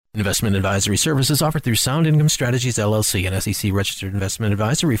Investment advisory services offered through Sound Income Strategies, LLC, an SEC-registered investment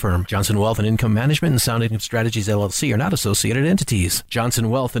advisory firm. Johnson Wealth and Income Management and Sound Income Strategies, LLC are not associated entities.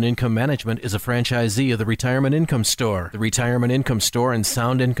 Johnson Wealth and Income Management is a franchisee of the Retirement Income Store. The Retirement Income Store and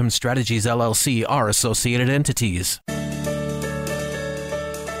Sound Income Strategies, LLC are associated entities.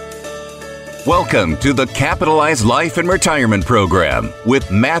 Welcome to the Capitalized Life and Retirement Program with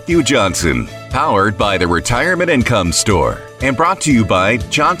Matthew Johnson, powered by the Retirement Income Store and brought to you by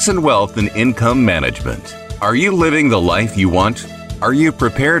Johnson Wealth and Income Management. Are you living the life you want? Are you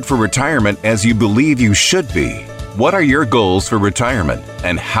prepared for retirement as you believe you should be? What are your goals for retirement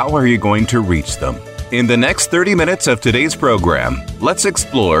and how are you going to reach them? In the next 30 minutes of today's program, let's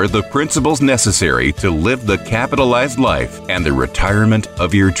explore the principles necessary to live the capitalized life and the retirement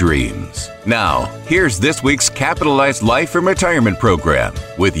of your dreams. Now, here's this week's Capitalized Life and Retirement Program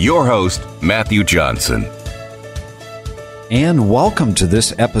with your host, Matthew Johnson. And welcome to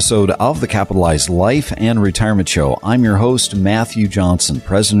this episode of the Capitalized Life and Retirement Show. I'm your host, Matthew Johnson,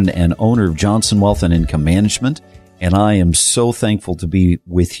 president and owner of Johnson Wealth and Income Management, and I am so thankful to be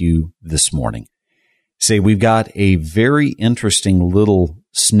with you this morning. We've got a very interesting little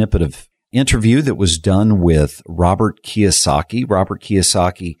snippet of interview that was done with Robert Kiyosaki. Robert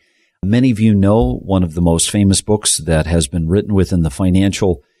Kiyosaki, many of you know, one of the most famous books that has been written within the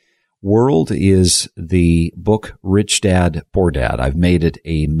financial world is the book Rich Dad, Poor Dad. I've made it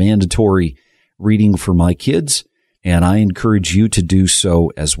a mandatory reading for my kids, and I encourage you to do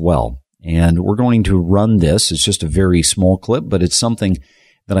so as well. And we're going to run this. It's just a very small clip, but it's something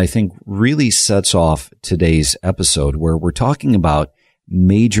that I think really sets off today's episode, where we're talking about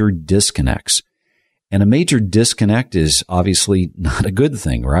major disconnects. And a major disconnect is obviously not a good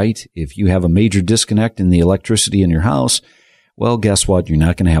thing, right? If you have a major disconnect in the electricity in your house, well, guess what? You're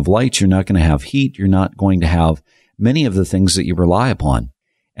not going to have lights. You're not going to have heat. You're not going to have many of the things that you rely upon.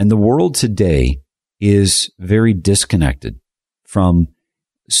 And the world today is very disconnected from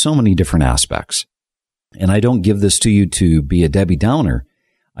so many different aspects. And I don't give this to you to be a Debbie Downer.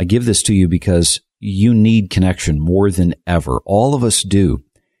 I give this to you because you need connection more than ever. All of us do.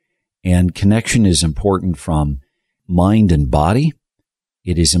 And connection is important from mind and body.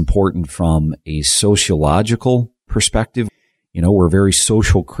 It is important from a sociological perspective. You know, we're very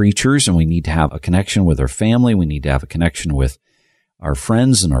social creatures and we need to have a connection with our family. We need to have a connection with our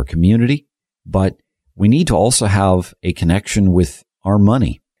friends and our community. But we need to also have a connection with our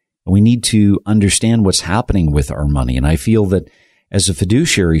money. We need to understand what's happening with our money. And I feel that as a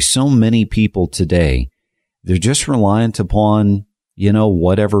fiduciary, so many people today, they're just reliant upon,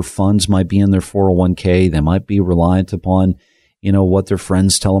 whatever funds might be in their 401k. They might be reliant upon, what their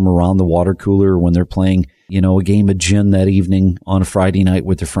friends tell them around the water cooler when they're playing, a game of gin that evening on a Friday night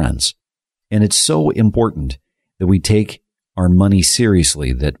with their friends. And it's so important that we take our money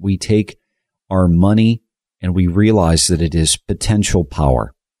seriously, that we take our money and we realize that it is potential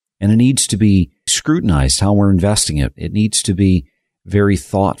power. And it needs to be scrutinized how we're investing it. It needs to be very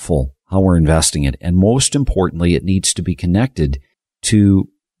thoughtful how we're investing it. And most importantly, it needs to be connected to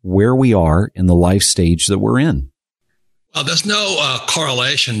where we are in the life stage that we're in. Well, there's no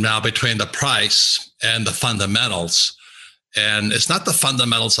correlation now between the price and the fundamentals. And it's not the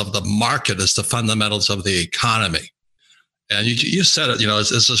fundamentals of the market, it's the fundamentals of the economy. And you said it, it's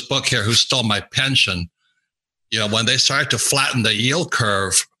this book here, Who Stole My Pension? When they started to flatten the yield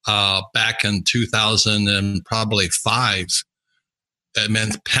curve back in 2000 and probably 5, it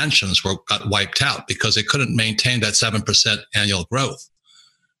meant pensions got wiped out because they couldn't maintain that 7% annual growth.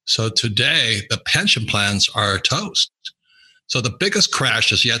 So today, the pension plans are toast. So the biggest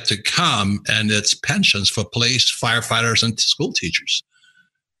crash is yet to come, and it's pensions for police, firefighters, and school teachers.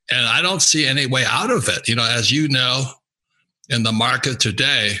 And I don't see any way out of it. As you know, in the market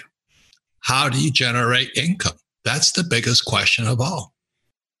today, how do you generate income? That's the biggest question of all.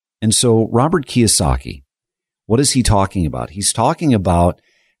 And so Robert Kiyosaki, what is he talking about? He's talking about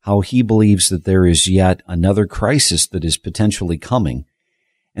how he believes that there is yet another crisis that is potentially coming.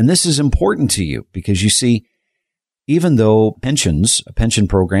 And this is important to you because you see, even though pension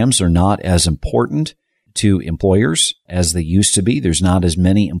programs are not as important to employers as they used to be, there's not as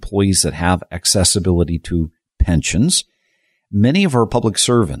many employees that have accessibility to pensions. Many of our public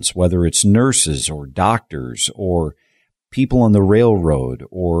servants, whether it's nurses or doctors or people on the railroad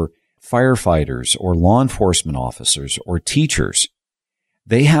or firefighters or law enforcement officers or teachers,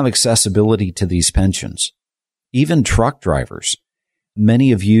 they have accessibility to these pensions. Even truck drivers.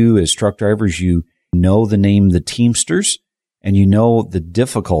 Many of you as truck drivers, you know the name the Teamsters, and you know the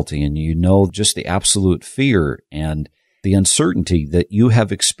difficulty and you know just the absolute fear and the uncertainty that you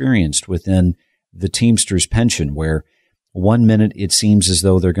have experienced within the Teamsters pension, where One minute it seems as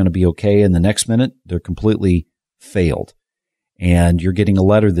though they're going to be okay, and the next minute they're completely failed. And you're getting a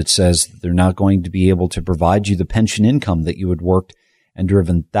letter that says that they're not going to be able to provide you the pension income that you had worked and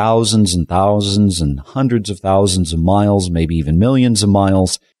driven thousands and thousands and hundreds of thousands of miles, maybe even millions of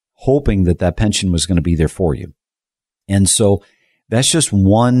miles, hoping that that pension was going to be there for you. And so that's just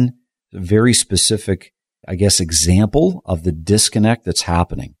one very specific, I guess, example of the disconnect that's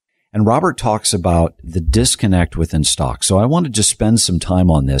happening. And Robert talks about the disconnect within stock. So I want to just spend some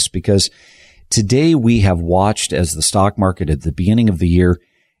time on this because today we have watched as the stock market at the beginning of the year,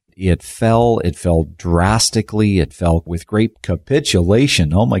 it fell drastically. It fell with great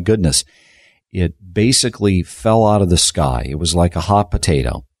capitulation. Oh my goodness. It basically fell out of the sky. It was like a hot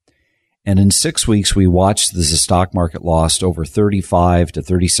potato. And in 6 weeks, we watched as the stock market lost over 35 to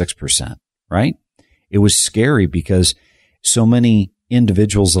 36%, right? It was scary because so many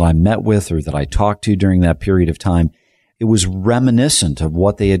individuals that I met with or that I talked to during that period of time, it was reminiscent of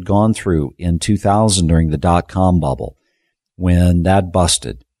what they had gone through in 2000 during the dot-com bubble when that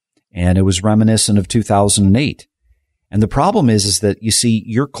busted. And it was reminiscent of 2008. And the problem is that, you see,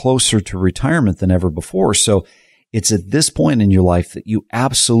 you're closer to retirement than ever before. So it's at this point in your life that you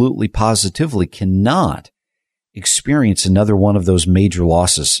absolutely positively cannot experience another one of those major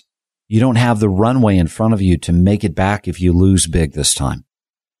losses. You don't have the runway in front of you to make it back if you lose big this time.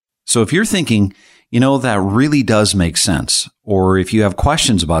 So if you're thinking, that really does make sense, or if you have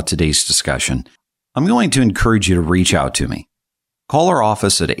questions about today's discussion, I'm going to encourage you to reach out to me. Call our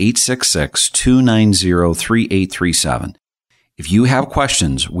office at 866-290-3837. If you have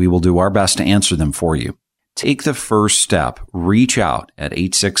questions, we will do our best to answer them for you. Take the first step. Reach out at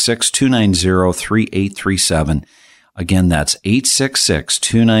 866-290-3837. Again, that's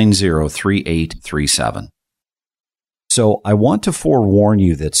 866-290-3837. So I want to forewarn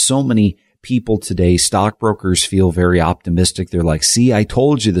you that so many people today, stockbrokers, feel very optimistic. They're like, see, I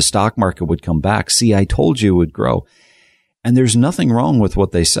told you the stock market would come back. See, I told you it would grow. And there's nothing wrong with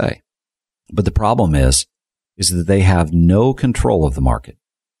what they say. But the problem is that they have no control of the market.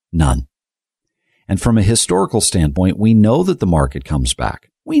 None. And from a historical standpoint, we know that the market comes back.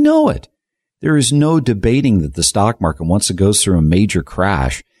 We know it. There is no debating that the stock market, once it goes through a major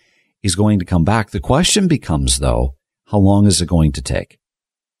crash, is going to come back. The question becomes, though, how long is it going to take?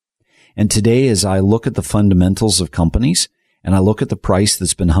 And today, as I look at the fundamentals of companies and I look at the price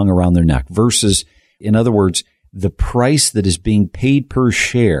that's been hung around their neck versus, in other words, the price that is being paid per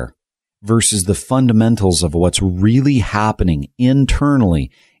share versus the fundamentals of what's really happening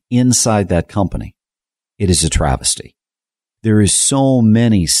internally inside that company, it is a travesty. There is so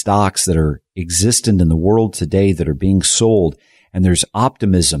many stocks that are existent in the world today that are being sold, and there's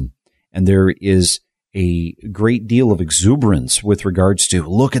optimism, and there is a great deal of exuberance with regards to,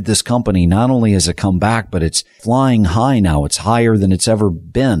 look at this company. Not only has it come back, but it's flying high now. It's higher than it's ever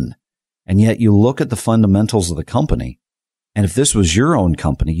been. And yet you look at the fundamentals of the company, and if this was your own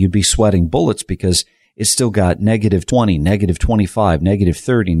company, you'd be sweating bullets because it's still got negative 20, negative 25, negative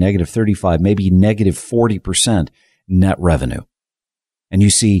 30, negative 35, maybe negative 40% net revenue. And you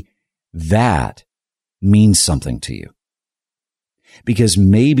see, that means something to you. Because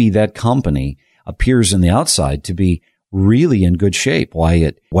maybe that company appears on the outside to be really in good shape. Why,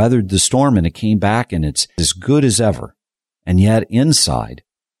 it weathered the storm and it came back and it's as good as ever. And yet inside,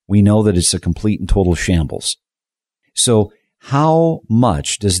 we know that it's a complete and total shambles. So how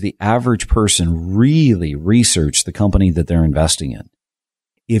much does the average person really research the company that they're investing in?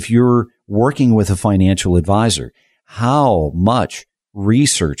 If you're working with a financial advisor, how much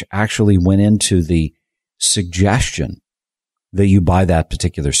research actually went into the suggestion that you buy that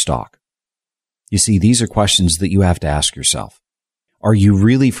particular stock? You see, these are questions that you have to ask yourself. Are you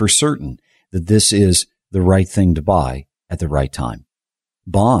really for certain that this is the right thing to buy at the right time?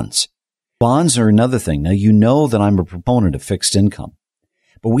 Bonds. Bonds are another thing. Now, you know that I'm a proponent of fixed income,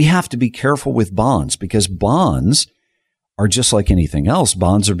 but we have to be careful with bonds because bonds are just like anything else.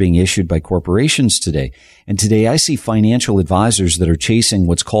 Bonds are being issued by corporations today. And today I see financial advisors that are chasing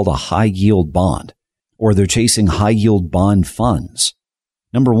what's called a high yield bond, or they're chasing high yield bond funds.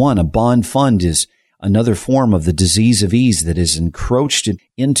 Number one, a bond fund is another form of the disease of ease that is encroached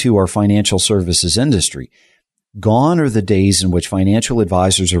into our financial services industry. Gone are the days in which financial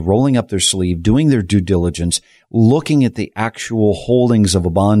advisors are rolling up their sleeve, doing their due diligence, looking at the actual holdings of a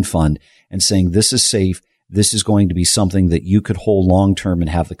bond fund and saying, this is safe. This is going to be something that you could hold long term and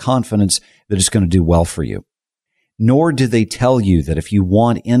have the confidence that it's going to do well for you. Nor do they tell you that if you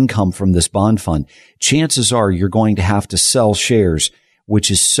want income from this bond fund, chances are you're going to have to sell shares, which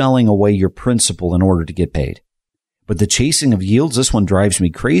is selling away your principal in order to get paid. But the chasing of yields, this one drives me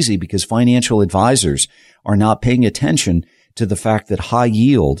crazy because financial advisors are not paying attention to the fact that high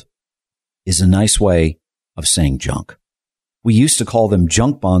yield is a nice way of saying junk. We used to call them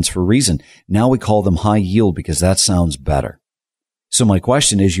junk bonds for a reason. Now we call them high yield because that sounds better. So my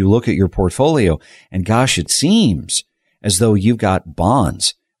question is, you look at your portfolio and gosh, it seems as though you've got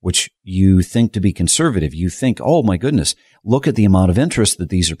bonds, which you think to be conservative. You think, oh my goodness, look at the amount of interest that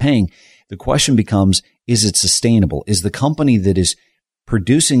these are paying. The question becomes, is it sustainable? Is the company that is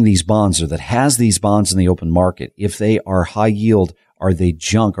producing these bonds or that has these bonds in the open market, if they are high yield, are they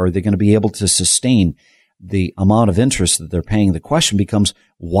junk? Are they going to be able to sustain the amount of interest that they're paying? The question becomes,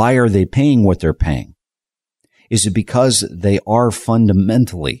 why are they paying what they're paying? Is it because they are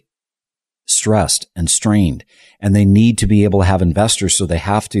fundamentally stressed and strained and they need to be able to have investors, so they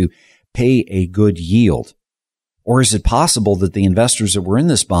have to pay a good yield? Or is it possible that the investors that were in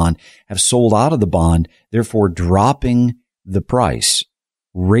this bond have sold out of the bond, therefore dropping the price,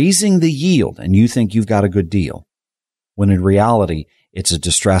 raising the yield, and you think you've got a good deal, when in reality, it's a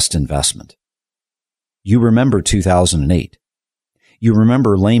distressed investment? You remember 2008. You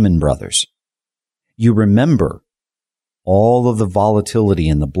remember Lehman Brothers. You remember all of the volatility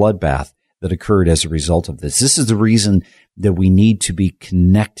and the bloodbath that occurred as a result of this. This is the reason that we need to be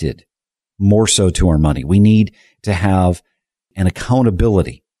connected more so to our money. We need to have an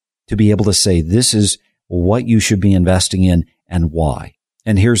accountability to be able to say, this is what you should be investing in and why.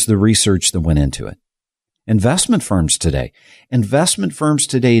 And here's the research that went into it. Investment firms today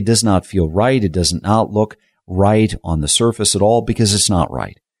does not feel right. It does not look right on the surface at all because it's not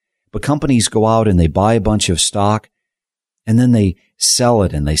right. But companies go out and they buy a bunch of stock and then they sell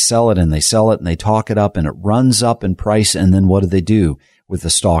it and they sell it and they sell it and they talk it up and it runs up in price. And then what do? With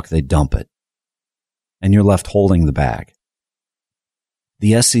the stock? They dump it. And you're left holding the bag.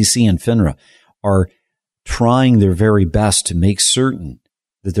 The SEC and FINRA are trying their very best to make certain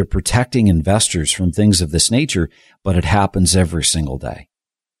that they're protecting investors from things of this nature, but it happens every single day.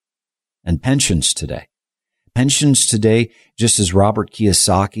 And pensions today, just as Robert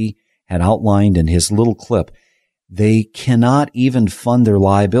Kiyosaki had outlined in his little clip, they cannot even fund their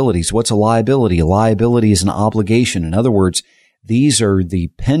liabilities. What's a liability? A liability is an obligation. In other words, these are the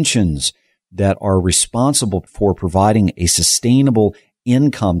pensions that are responsible for providing a sustainable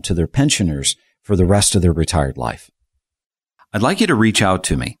income to their pensioners for the rest of their retired life. I'd like you to reach out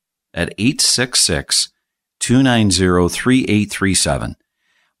to me at 866-290-3837.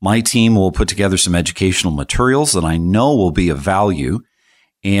 My team will put together some educational materials that I know will be of value,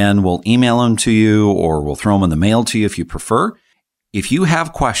 and we'll email them to you or we'll throw them in the mail to you if you prefer. If you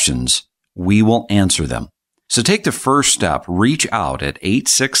have questions, we will answer them. So take the first step. Reach out at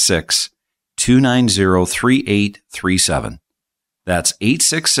 866-290-3837. That's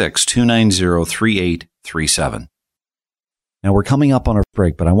 866-290-3837. Now, we're coming up on our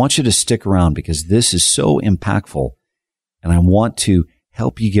break, but I want you to stick around because this is so impactful, and I want to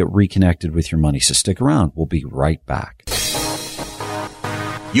help you get reconnected with your money. So stick around. We'll be right back.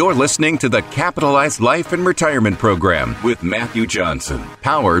 You're listening to the Capitalized Life and Retirement Program with Matthew Johnson,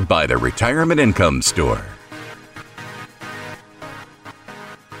 powered by the Retirement Income Store.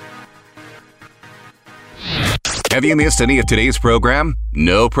 Have you missed any of today's program?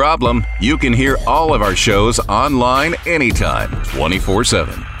 No problem. You can hear all of our shows online anytime,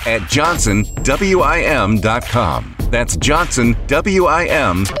 24/7 at johnsonwim.com. That's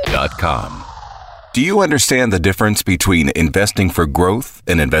johnsonwim.com. Do you understand the difference between investing for growth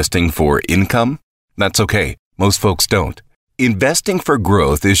and investing for income? That's okay. Most folks don't. Investing for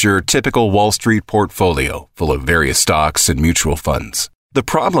growth is your typical Wall Street portfolio full of various stocks and mutual funds. The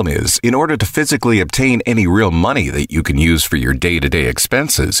problem is, in order to physically obtain any real money that you can use for your day-to-day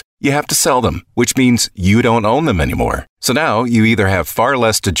expenses, you have to sell them, which means you don't own them anymore. So now you either have far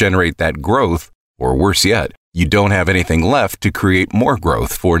less to generate that growth, or worse yet, you don't have anything left to create more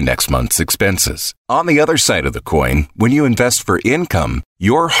growth for next month's expenses. On the other side of the coin, when you invest for income,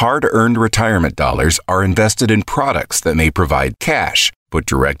 your hard-earned retirement dollars are invested in products that may provide cash put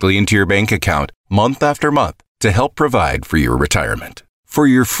directly into your bank account month after month to help provide for your retirement. For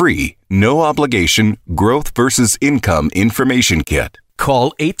your free, no-obligation Growth versus Income Information Kit,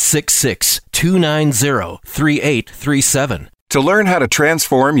 call 866-290-3837. To learn how to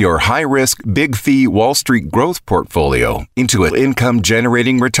transform your high-risk, big-fee Wall Street growth portfolio into an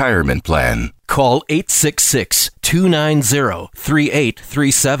income-generating retirement plan, call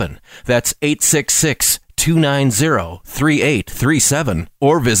 866-290-3837. That's 866-290-3837.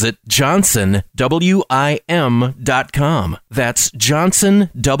 Or visit johnsonwim.com. That's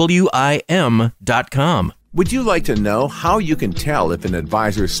johnsonwim.com. Would you like to know how you can tell if an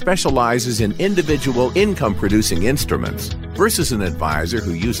advisor specializes in individual income-producing instruments versus an advisor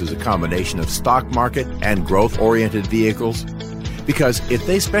who uses a combination of stock market and growth-oriented vehicles? Because if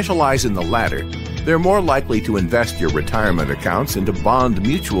they specialize in the latter, they're more likely to invest your retirement accounts into bond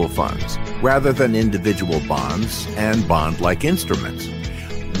mutual funds rather than individual bonds and bond-like instruments.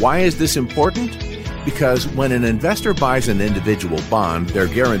 Why is this important? Because when an investor buys an individual bond, they're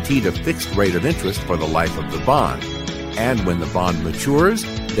guaranteed a fixed rate of interest for the life of the bond. And when the bond matures,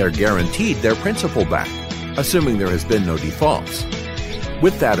 they're guaranteed their principal back, assuming there has been no defaults.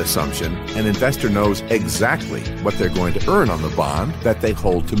 With that assumption, an investor knows exactly what they're going to earn on the bond that they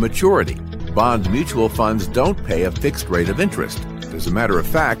hold to maturity. Bond mutual funds don't pay a fixed rate of interest. As a matter of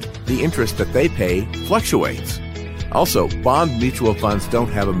fact, the interest that they pay fluctuates. Also, bond mutual funds don't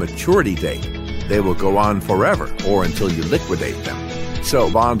have a maturity date. They will go on forever or until you liquidate them. So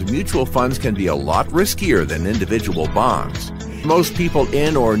bond mutual funds can be a lot riskier than individual bonds. Most people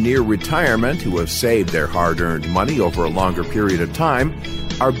in or near retirement who have saved their hard-earned money over a longer period of time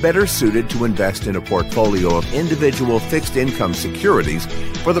are better suited to invest in a portfolio of individual fixed income securities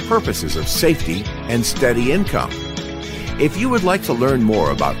for the purposes of safety and steady income. If you would like to learn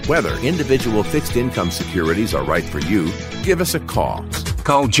more about whether individual fixed income securities are right for you, give us a call.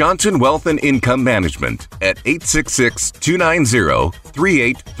 Call Johnson Wealth and Income Management at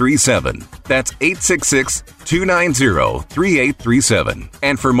 866-290-3837. That's 866-290-3837.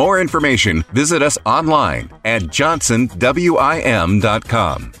 And for more information, visit us online at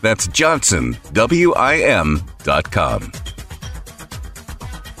johnsonwim.com. That's johnsonwim.com.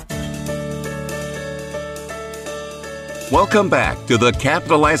 Welcome back to the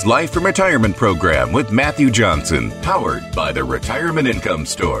Capitalized Life and Retirement Program with Matthew Johnson, powered by the Retirement Income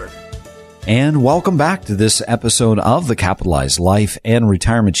Store. And welcome back to this episode of the Capitalized Life and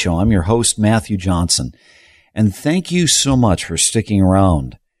Retirement Show. I'm your host, Matthew Johnson. And thank you so much for sticking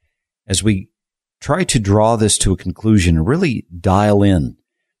around as we try to draw this to a conclusion and really dial in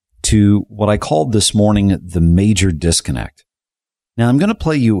to what I called this morning the major disconnect. Now, I'm going to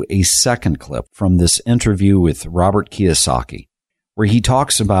play you a second clip from this interview with Robert Kiyosaki, where he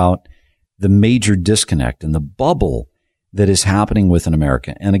talks about the major disconnect and the bubble that is happening within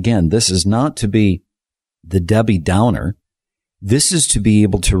America. And again, this is not to be the Debbie Downer. This is to be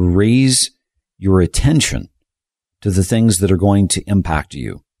able to raise your attention to the things that are going to impact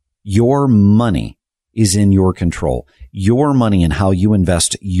you. Your money is in your control. Your money and how you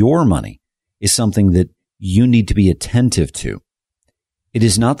invest your money is something that you need to be attentive to. It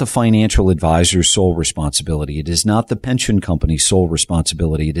is not the financial advisor's sole responsibility. It is not the pension company's sole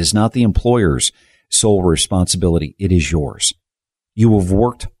responsibility. It is not the employer's sole responsibility. It is yours. You have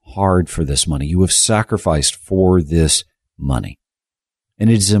worked hard for this money. You have sacrificed for this money. And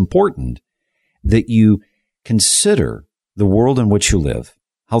it is important that you consider the world in which you live,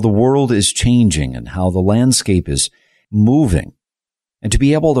 how the world is changing and how the landscape is moving, and to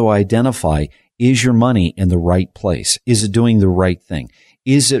be able to identify, is your money in the right place? Is it doing the right thing?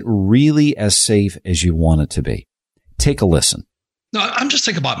 Is it really as safe as you want it to be? Take a listen. No, I'm just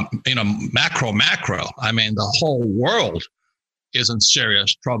thinking about, macro. I mean, the whole world is in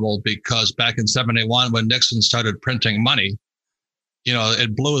serious trouble because back in 71, when Nixon started printing money,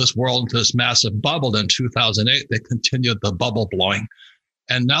 it blew this world into this massive bubble. In 2008, they continued the bubble blowing.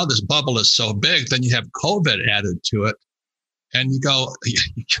 And now this bubble is so big, then you have COVID added to it. And you go,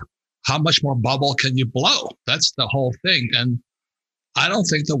 how much more bubble can you blow? That's the whole thing. And I don't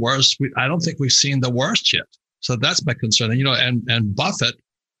think we've seen the worst yet. So that's my concern. And Buffett,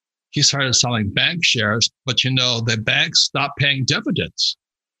 he started selling bank shares, but the banks stopped paying dividends.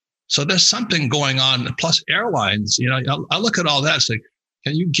 So there's something going on. Plus airlines, I look at all that and say,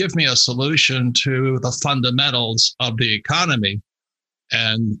 can you give me a solution to the fundamentals of the economy?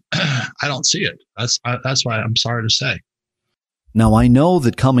 And I don't see it. That's why I'm sorry to say. Now, I know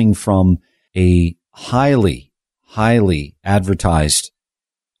that coming from a highly, highly advertised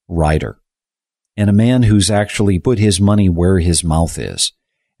writer and a man who's actually put his money where his mouth is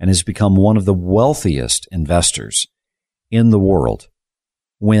and has become one of the wealthiest investors in the world,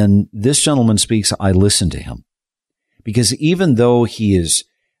 when this gentleman speaks, I listen to him. Because even though he is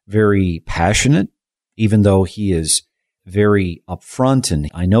very passionate, even though he is very upfront, and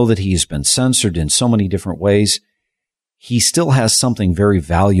I know that he's been censored in so many different ways, he still has something very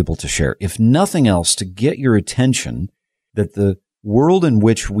valuable to share. If nothing else, to get your attention that the world in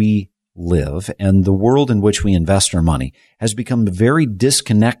which we live and the world in which we invest our money has become very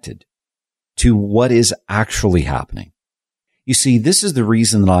disconnected to what is actually happening. You see, this is the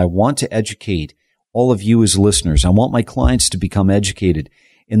reason that I want to educate all of you as listeners. I want my clients to become educated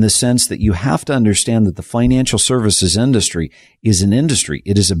in the sense that you have to understand that the financial services industry is an industry.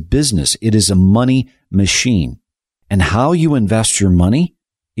 It is a business. It is a money machine. And how you invest your money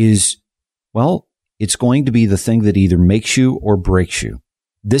is, well, it's going to be the thing that either makes you or breaks you.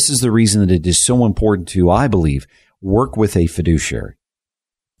 This is the reason that it is so important to, I believe, work with a fiduciary.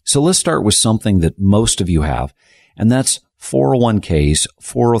 So let's start with something that most of you have, and that's 401ks,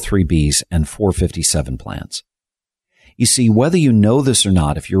 403bs, and 457 plans. You see, whether you know this or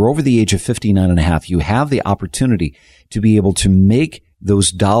not, if you're over the age of 59 and a half, you have the opportunity to be able to make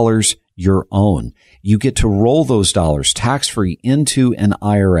those dollars your own. You get to roll those dollars tax-free into an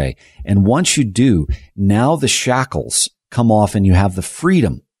IRA. And once you do, now the shackles come off and you have the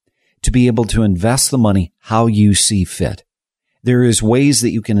freedom to be able to invest the money how you see fit. There is ways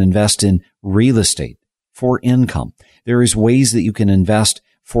that you can invest in real estate for income. There is ways that you can invest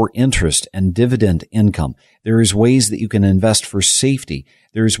for interest and dividend income. There is ways that you can invest for safety.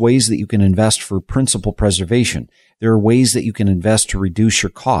 There is ways that you can invest for principal preservation. There are ways that you can invest to reduce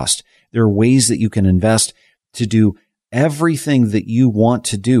your cost. There are ways that you can invest to do everything that you want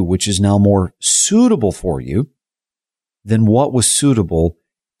to do, which is now more suitable for you than what was suitable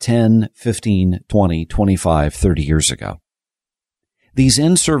 10, 15, 20, 25, 30 years ago. These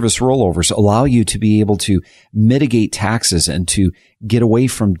in-service rollovers allow you to be able to mitigate taxes and to get away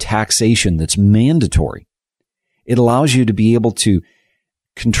from taxation that's mandatory. It allows you to be able to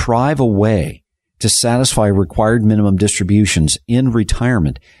contrive a way to satisfy required minimum distributions in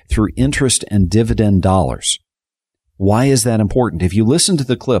retirement through interest and dividend dollars. Why is that important? If you listen to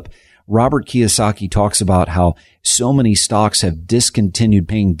the clip, Robert Kiyosaki talks about how so many stocks have discontinued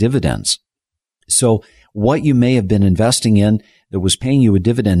paying dividends. So what you may have been investing in that was paying you a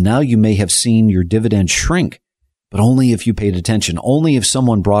dividend, now you may have seen your dividend shrink, but only if you paid attention, only if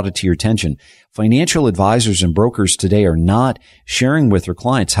someone brought it to your attention. Financial advisors and brokers today are not sharing with their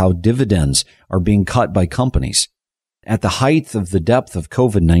clients how dividends are being cut by companies. At the height of the depth of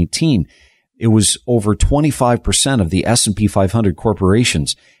COVID-19, it was over 25% of the S&P 500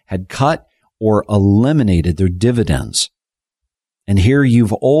 corporations had cut or eliminated their dividends. And here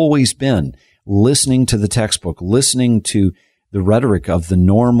you've always been listening to the textbook, listening to the rhetoric of the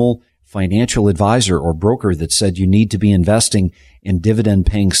normal financial advisor or broker that said you need to be investing in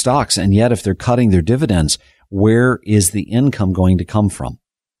dividend-paying stocks. And yet, if they're cutting their dividends, where is the income going to come from?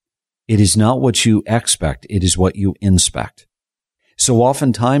 It is not what you expect. It is what you inspect. So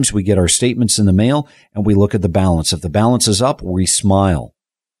oftentimes we get our statements in the mail and we look at the balance. If the balance is up, we smile.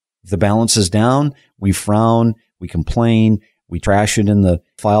 If the balance is down, we frown, we complain, we trash it in the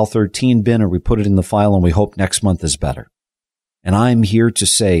file 13 bin, or we put it in the file and we hope next month is better. And I'm here to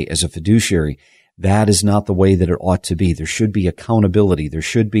say, as a fiduciary, that is not the way that it ought to be. There should be accountability. There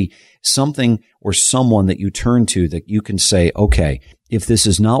should be something or someone that you turn to that you can say, okay, if this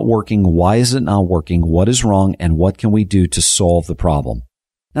is not working, why is it not working? What is wrong? And what can we do to solve the problem?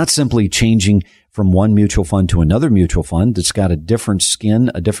 Not simply changing from one mutual fund to another mutual fund that's got a different skin,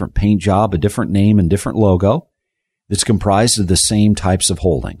 a different paint job, a different name, and different logo that's comprised of the same types of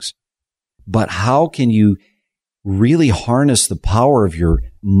holdings. But how can you really harness the power of your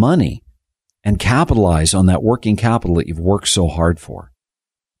money and capitalize on that working capital that you've worked so hard for?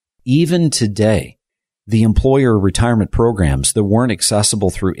 Even today, the employer retirement programs that weren't accessible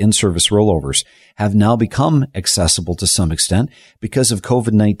through in-service rollovers have now become accessible to some extent because of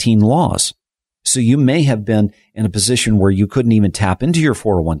COVID-19 laws. So you may have been in a position where you couldn't even tap into your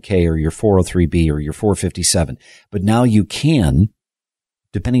 401k or your 403b or your 457, but now you can,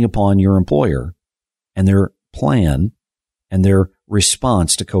 depending upon your employer and their plan and their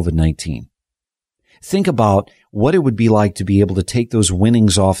response to COVID-19. Think about what it would be like to be able to take those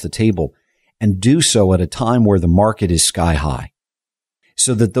winnings off the table and do so at a time where the market is sky high,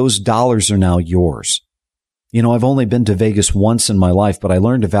 so that those dollars are now yours. You know, I've only been to Vegas once in my life, but I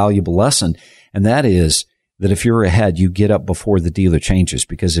learned a valuable lesson, and that is that if you're ahead, you get up before the dealer changes,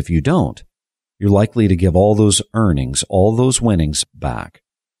 because if you don't, you're likely to give all those earnings, all those winnings back.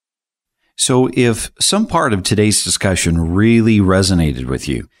 So if some part of today's discussion really resonated with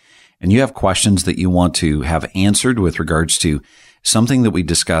you, and you have questions that you want to have answered with regards to something that we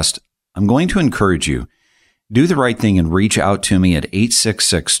discussed, I'm going to encourage you, do the right thing and reach out to me at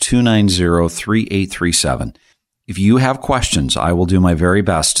 866-290-3837. If you have questions, I will do my very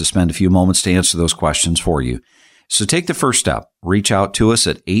best to spend a few moments to answer those questions for you. So take the first step. Reach out to us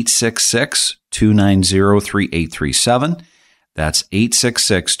at 866-290-3837. That's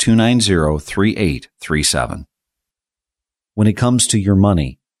 866-290-3837. When it comes to your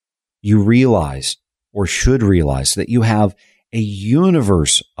money, you realize, or should realize, that you have a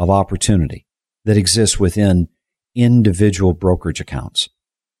universe of opportunity that exists within individual brokerage accounts.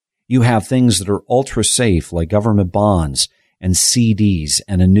 You have things that are ultra safe like government bonds and CDs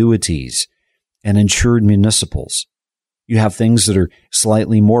and annuities and insured municipals. You have things that are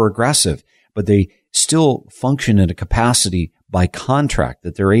slightly more aggressive, but they still function in a capacity by contract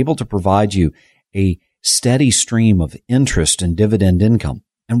that they're able to provide you a steady stream of interest and dividend income.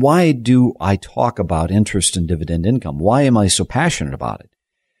 And why do I talk about interest and dividend income? Why am I so passionate about it?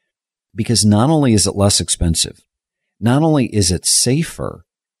 Because not only is it less expensive, not only is it safer,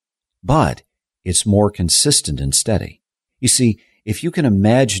 but it's more consistent and steady. You see, if you can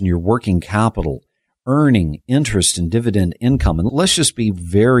imagine your working capital earning interest and dividend income, and let's just be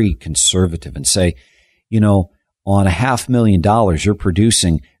very conservative and say, on $500,000, you're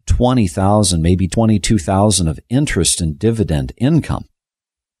producing $20,000, maybe $22,000 of interest and dividend income.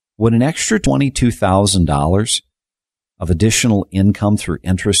 Would an extra $22,000 of additional income through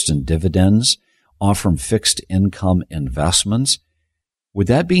interest and dividends from fixed income investments, would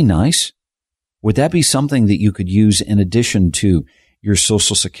that be nice? Would that be something that you could use in addition to your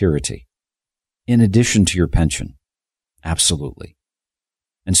Social Security, in addition to your pension? Absolutely.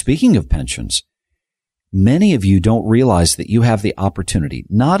 And speaking of pensions, many of you don't realize that you have the opportunity,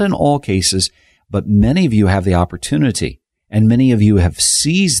 not in all cases, but many of you have the opportunity, and many of you have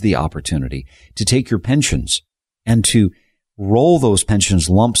seized the opportunity to take your pensions and to roll those pensions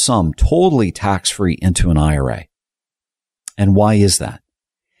lump sum, totally tax-free into an IRA. And why is that?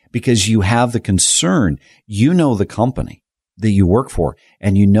 Because you have the concern, you know the company that you work for,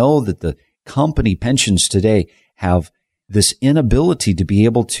 and you know that the company pensions today have this inability to be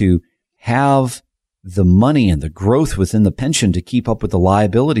able to have the money and the growth within the pension to keep up with the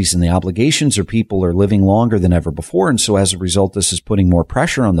liabilities and the obligations, or people are living longer than ever before. And so as a result, this is putting more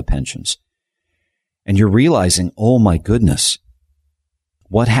pressure on the pensions. And you're realizing, oh my goodness,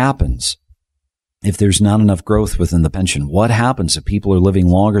 what happens if there's not enough growth within the pension? What happens if people are living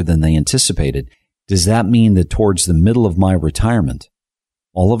longer than they anticipated? Does that mean that towards the middle of my retirement,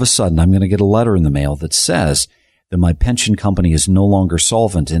 all of a sudden I'm going to get a letter in the mail that says that my pension company is no longer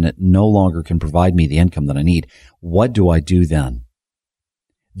solvent and it no longer can provide me the income that I need? What do I do then?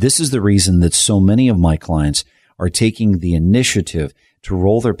 This is the reason that so many of my clients are taking the initiative to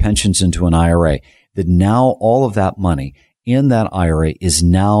roll their pensions into an IRA, that now all of that money in that IRA is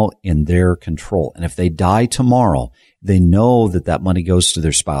now in their control. And if they die tomorrow, they know that that money goes to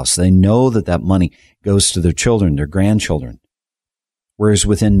their spouse. They know that that money goes to their children, their grandchildren. Whereas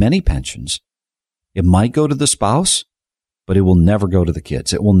within many pensions, it might go to the spouse, but it will never go to the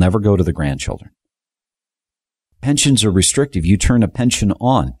kids. It will never go to the grandchildren. Pensions are restrictive. You turn a pension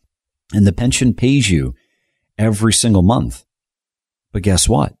on, and the pension pays you every single month. But guess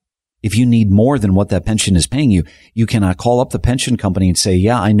what? If you need more than what that pension is paying you, you cannot call up the pension company and say,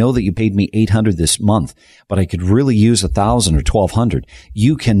 yeah, I know that you paid me $800 this month, but I could really use $1,000 or $1,200.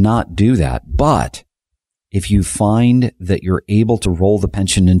 You cannot do that. But if you find that you're able to roll the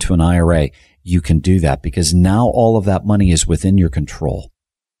pension into an IRA, you can do that, because now all of that money is within your control.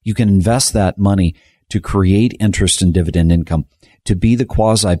 You can invest that money to create interest and dividend income, to be the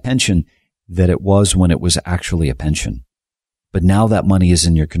quasi-pension that it was when it was actually a pension. But now that money is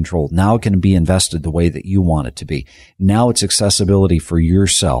in your control. Now it can be invested the way that you want it to be. Now it's accessibility for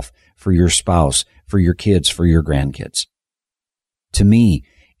yourself, for your spouse, for your kids, for your grandkids. To me,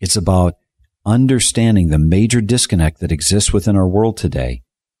 it's about understanding the major disconnect that exists within our world today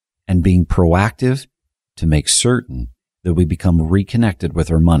and being proactive to make certain that we become reconnected with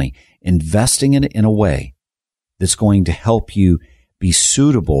our money, investing in it in a way that's going to help you be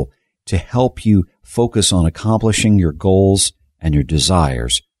suitable to help you focus on accomplishing your goals and your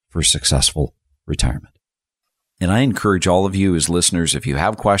desires for successful retirement. And I encourage all of you as listeners, if you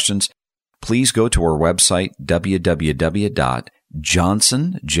have questions, please go to our website, www.johnson,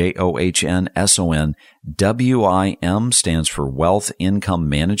 JOHNSON, WIM stands for Wealth Income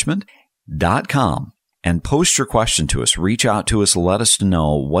Management.com, and post your question to us. Reach out to us. Let us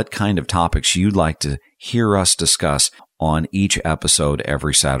know what kind of topics you'd like to hear us discuss on each episode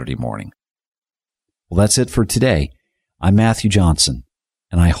every Saturday morning. Well, that's it for today. I'm Matthew Johnson,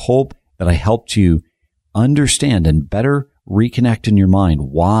 and I hope that I helped you understand and better reconnect in your mind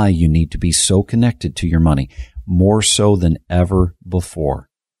why you need to be so connected to your money, more so than ever before.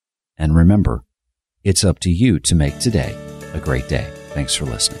 And remember, it's up to you to make today a great day. Thanks for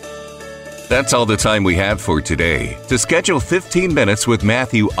listening. That's all the time we have for today. To schedule 15 minutes with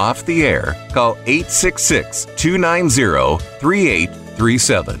Matthew off the air, call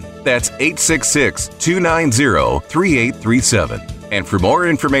 866-290-3837. That's 866-290-3837. And for more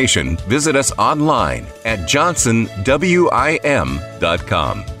information, visit us online at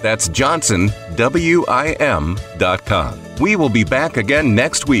johnsonwim.com. That's johnsonwim.com. We will be back again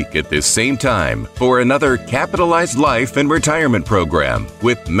next week at this same time for another Capitalized Life and Retirement program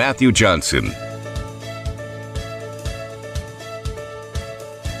with Matthew Johnson.